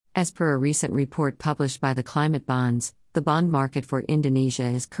As per a recent report published by the Climate Bonds, the bond market for Indonesia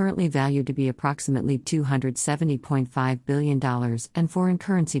is currently valued to be approximately $270.5 billion, and foreign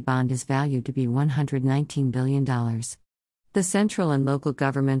currency bond is valued to be $119 billion. The central and local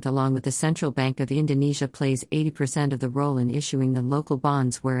government along with the Central Bank of Indonesia plays 80% of the role in issuing the local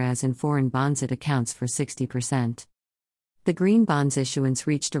bonds, whereas in foreign bonds it accounts for 60%. The green bonds issuance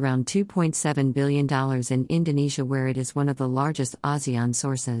reached around $2.7 billion in Indonesia, where it is one of the largest ASEAN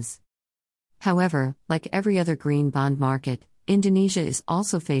sources. However, like every other green bond market, Indonesia is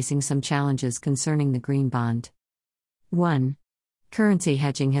also facing some challenges concerning the green bond. 1. Currency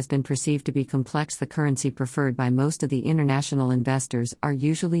hedging has been perceived to be complex. The currency preferred by most of the international investors are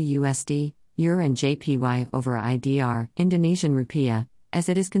usually USD, EUR and JPY over IDR, Indonesian rupiah, as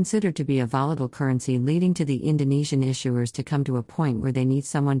it is considered to be a volatile currency, leading to the Indonesian issuers to come to a point where they need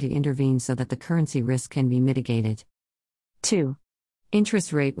someone to intervene so that the currency risk can be mitigated. 2.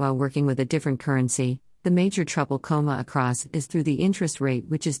 Interest rate. While working with a different currency, the major trouble across is through the interest rate,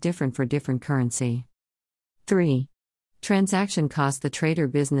 which is different for different currency. 3. Transaction cost. The trader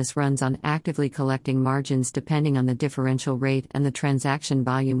business runs on actively collecting margins depending on the differential rate and the transaction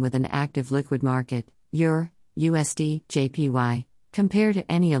volume with an active liquid market, EUR, USD, JPY, compared to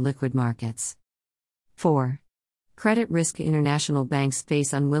any illiquid markets. 4. Credit risk. International banks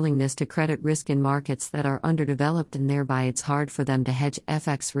face unwillingness to credit risk in markets that are underdeveloped, and thereby it's hard for them to hedge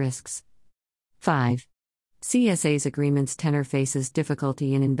FX risks. 5. CSA's agreements tenor faces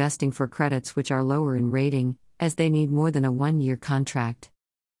difficulty in investing for credits which are lower in rating, as they need more than a one-year contract.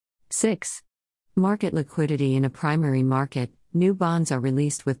 6. Market liquidity. In a primary market, new bonds are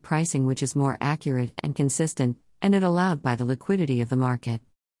released with pricing which is more accurate and consistent, and it allowed by the liquidity of the market.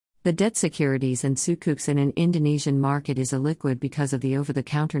 The debt securities and sukuks in an Indonesian market is illiquid because of the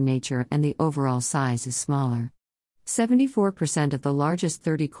over-the-counter nature, and the overall size is smaller. 74% of the largest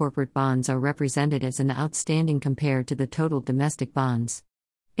 30 corporate bonds are represented as an outstanding compared to the total domestic bonds.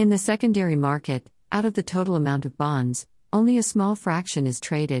 In the secondary market, out of the total amount of bonds, only a small fraction is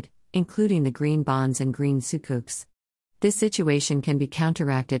traded, including the green bonds and green sukuks. This situation can be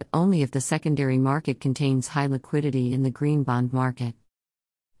counteracted only if the secondary market contains high liquidity in the green bond market.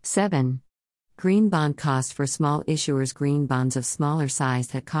 7. Green bond cost for small issuers. Green bonds of smaller size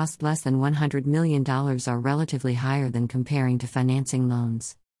that cost less than $100 million are relatively higher than comparing to financing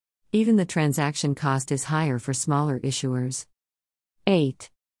loans. Even the transaction cost is higher for smaller issuers.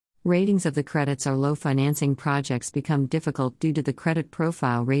 8. Ratings of the credits are low. Financing projects become difficult due to the credit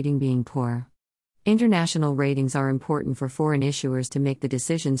profile rating being poor. International ratings are important for foreign issuers to make the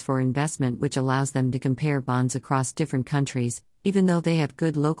decisions for investment, which allows them to compare bonds across different countries, even though they have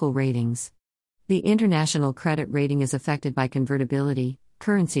good local ratings. The international credit rating is affected by convertibility,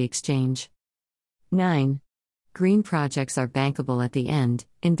 currency exchange. 9. Green projects are bankable at the end.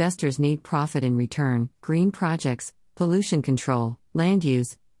 Investors need profit in return. Green projects, pollution control, land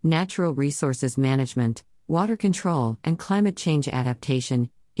use, natural resources management, water control, and climate change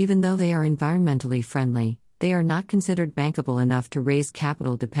adaptation. Even though they are environmentally friendly, they are not considered bankable enough to raise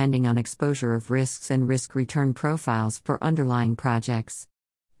capital depending on exposure of risks and risk-return profiles for underlying projects.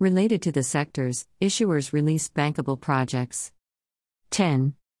 Related to the sectors, issuers release bankable projects.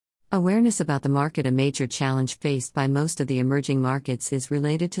 10. Awareness about the market. A major challenge faced by most of the emerging markets is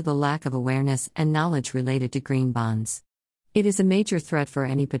related to the lack of awareness and knowledge related to green bonds. It is a major threat for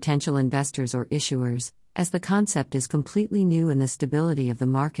any potential investors or issuers, as the concept is completely new and the stability of the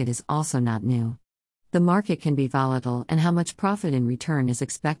market is also not new. The market can be volatile, and how much profit in return is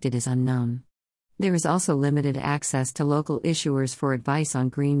expected is unknown. There is also limited access to local issuers for advice on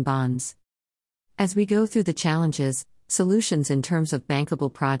green bonds. As we go through the challenges, solutions in terms of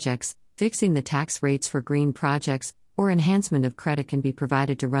bankable projects, fixing the tax rates for green projects, or enhancement of credit can be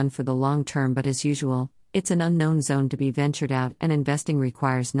provided to run for the long term, but as usual, it's an unknown zone to be ventured out, and investing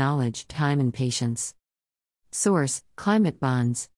requires knowledge, time, and patience. Source: Climate Bonds.